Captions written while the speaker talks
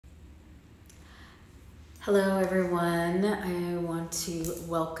Hello everyone, I want to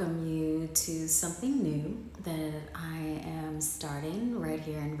welcome you to something new that I am starting right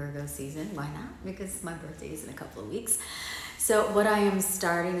here in Virgo season. Why not? Because my birthday is in a couple of weeks. So what I am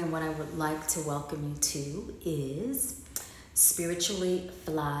starting and what I would like to welcome you to is Spiritually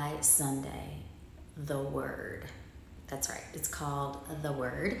Fly Sunday, the Word. That's right, it's called The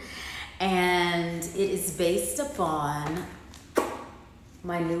Word. And it is based upon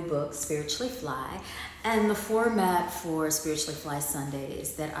my new book, Spiritually Fly. And the format for Spiritually Fly Sunday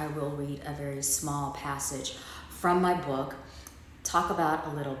is that I will read a very small passage from my book, talk about a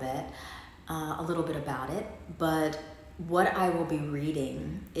little bit about it, but what I will be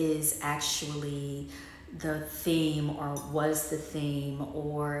reading is actually the theme, or was the theme,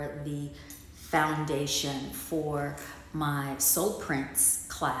 or the foundation for my SoulPrint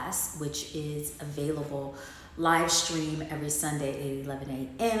class, which is available live stream every Sunday at 11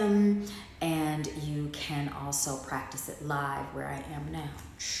 a.m. and you can also practice it live where I am now,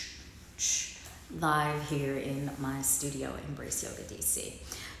 live here in my studio, Embrace Yoga DC.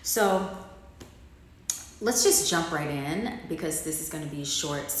 So let's just jump right in because this is going to be a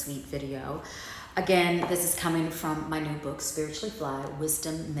short, sweet video. Again, this is coming from my new book, Spiritually Fly,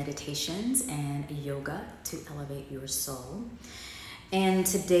 Wisdom, Meditations, and Yoga to Elevate Your Soul. And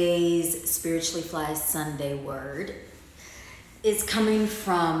today's Spiritually Fly Sunday word is coming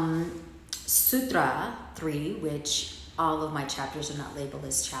from Sutra 3, which all of my chapters are not labeled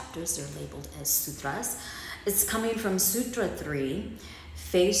as chapters, they're labeled as sutras. It's coming from Sutra 3,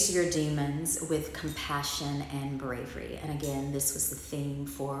 Face Your Demons with Compassion and Bravery. And again, this was the theme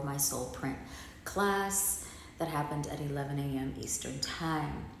for my SoulPrint class that happened at 11 a.m. Eastern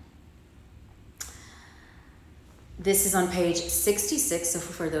Time. This is on page 66, so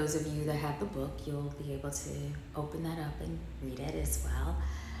for those of you that have the book, you'll be able to open that up and read it as well.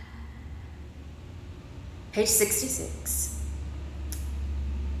 Page 66.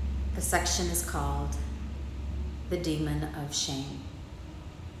 The section is called The Demon of Shame.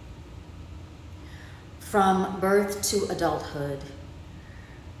 From birth to adulthood,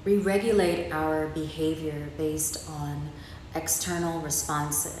 we regulate our behavior based on external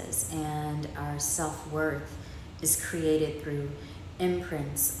responses, and our self-worth is created through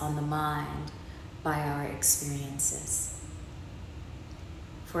imprints on the mind by our experiences.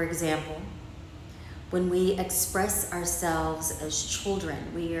 For example, when we express ourselves as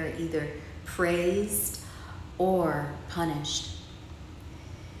children, we are either praised or punished.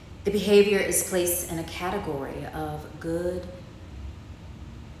 The behavior is placed in a category of good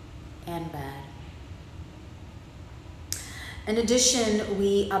and bad. In addition,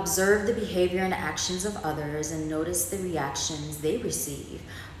 we observe the behavior and actions of others and notice the reactions they receive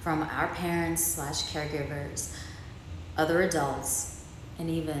from our parents / caregivers, other adults, and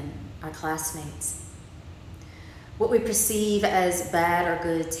even our classmates. What we perceive as bad or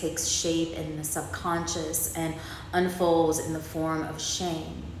good takes shape in the subconscious and unfolds in the form of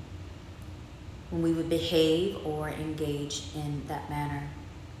shame when we would behave or engage in that manner.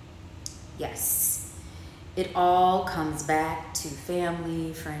 Yes. It all comes back to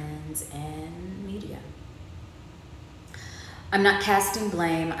family, friends, and media. I'm not casting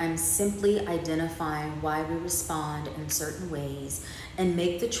blame, I'm simply identifying why we respond in certain ways and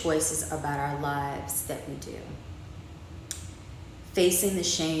make the choices about our lives that we do. Facing the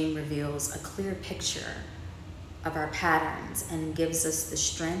shame reveals a clear picture of our patterns and gives us the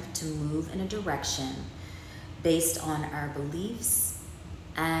strength to move in a direction based on our beliefs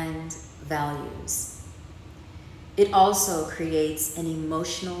and values. It also creates an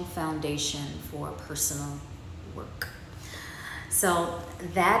emotional foundation for personal work. So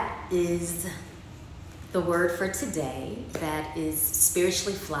that is the word for today. That is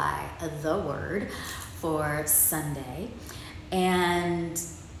Spiritually Fly, the word for Sunday. And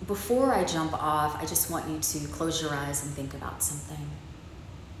before I jump off, I just want you to close your eyes and think about something.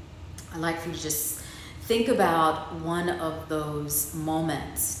 I'd like for you to just think about one of those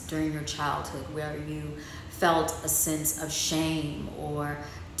moments during your childhood where you felt a sense of shame or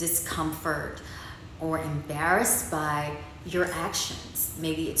discomfort or embarrassed by your actions.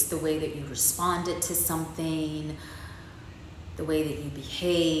 Maybe it's the way that you responded to something, the way that you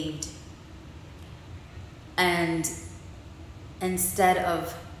behaved. And instead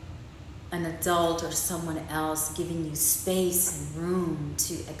of an adult or someone else giving you space and room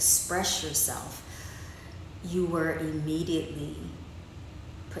to express yourself, you were immediately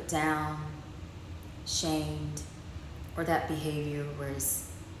put down, shamed, or that behavior was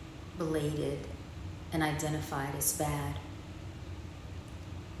belated and identified as bad.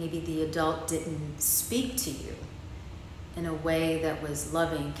 Maybe the adult didn't speak to you in a way that was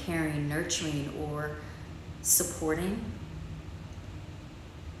loving, caring, nurturing, or supporting,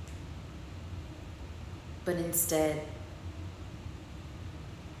 but instead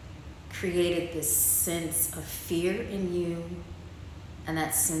created this sense of fear in you, and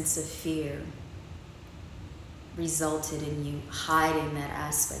that sense of fear resulted in you hiding that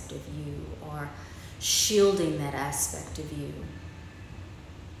aspect of you or shielding that aspect of you.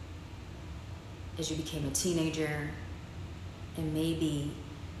 As you became a teenager, and maybe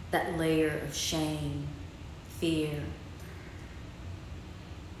that layer of shame, fear,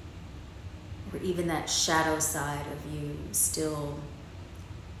 or even that shadow side of you still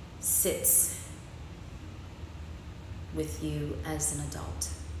sits with you as an adult.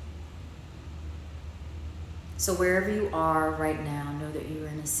 So wherever you are right now, know that you're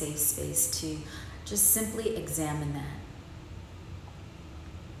in a safe space to just simply examine that.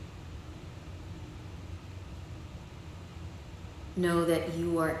 Know that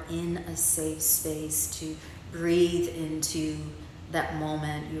you are in a safe space to breathe into that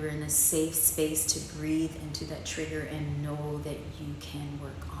moment. You're in a safe space to breathe into that trigger and know that you can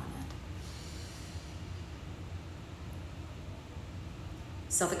work on it.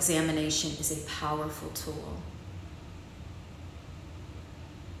 Self-examination is a powerful tool.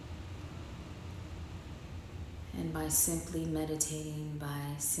 And by simply meditating,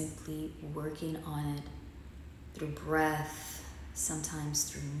 by simply working on it through breath, sometimes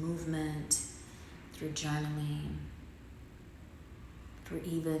through movement, through journaling, through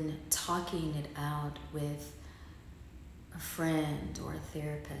even talking it out with a friend or a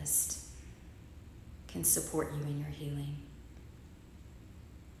therapist, can support you in your healing.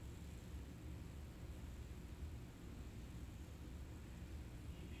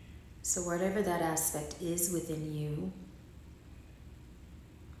 So whatever that aspect is within you,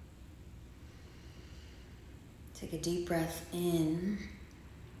 take a deep breath in,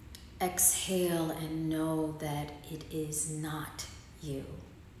 exhale, and know that it is not you.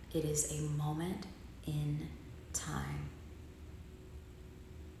 It is a moment in time.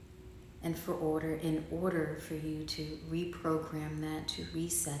 And in order for you to reprogram that, to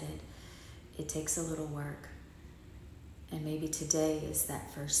reset it, it takes a little work. And maybe today is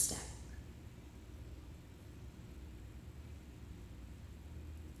that first step.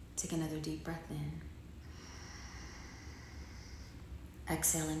 Take another deep breath in.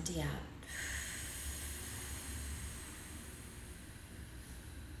 Exhale, empty out.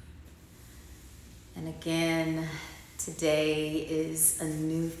 And again, today is a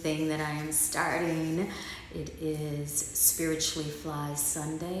new thing that I am starting. It is Spiritually Fly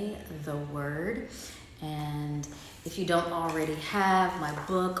Sunday, the Word. And if you don't already have my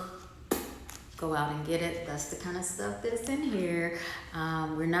book, go out and get it. That's the kind of stuff that's in here.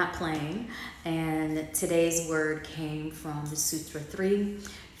 We're not playing. And today's word came from Sutra 3,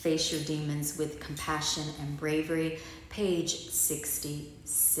 Face Your Demons with Compassion and Bravery, page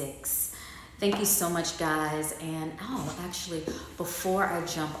 66. Thank you so much, guys. And actually, before I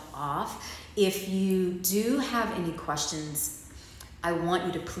jump off, if you do have any questions, I want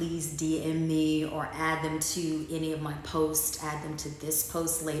you to please DM me or add them to any of my posts, add them to this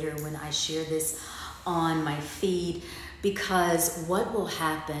post later when I share this on my feed, because what will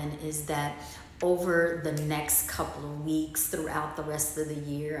happen is that over the next couple of weeks, throughout the rest of the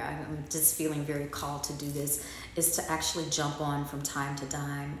year, I'm just feeling very called to do this, is to actually jump on from time to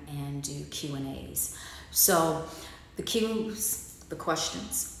time and do Q&As. So the Q's, the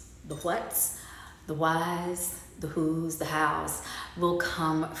questions, the what's, the why's, the who's, the how's will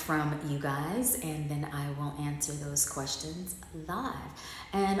come from you guys, and then I will answer those questions live.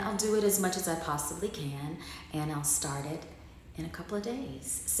 And I'll do it as much as I possibly can, and I'll start it in a couple of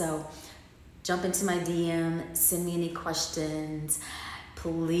days. So jump into my DM, send me any questions.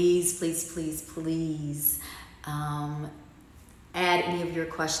 Please, please, please, please add any of your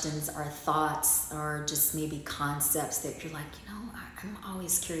questions or thoughts or just maybe concepts that you're like, I'm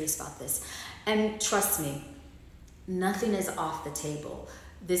always curious about this. And trust me, nothing is off the table.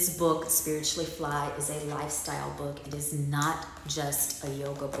 This book, Spiritually Fly, is a lifestyle book. It is not just a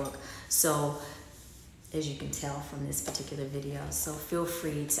yoga book. So, as you can tell from this particular video, so feel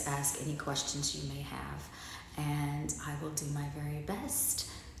free to ask any questions you may have, and I will do my very best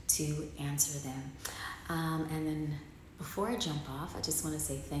to answer them. And then before I jump off, I just want to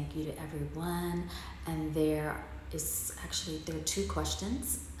say thank you to everyone. And there are 2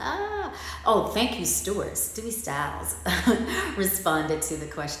 questions. Thank you, Stuart. Stewie Styles responded to the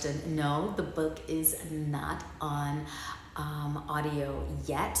question. No, the book is not on audio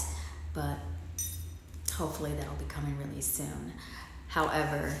yet, but hopefully that'll be coming really soon.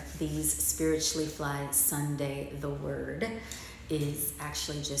 However, these Spiritually Fly Sunday, the Word, is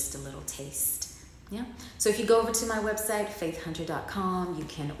actually just a little taste Yeah. So if you go over to my website, faithhunter.com, you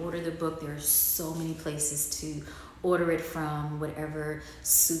can order the book. There are so many places to order it from, whatever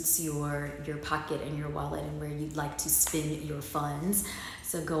suits your pocket and your wallet and where you'd like to spend your funds.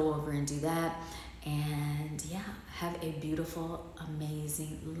 So go over and do that. And yeah, have a beautiful,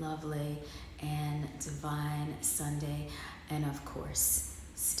 amazing, lovely, and divine Sunday. And of course,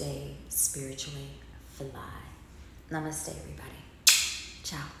 stay spiritually fly. Namaste, everybody.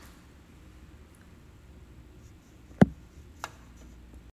 Ciao.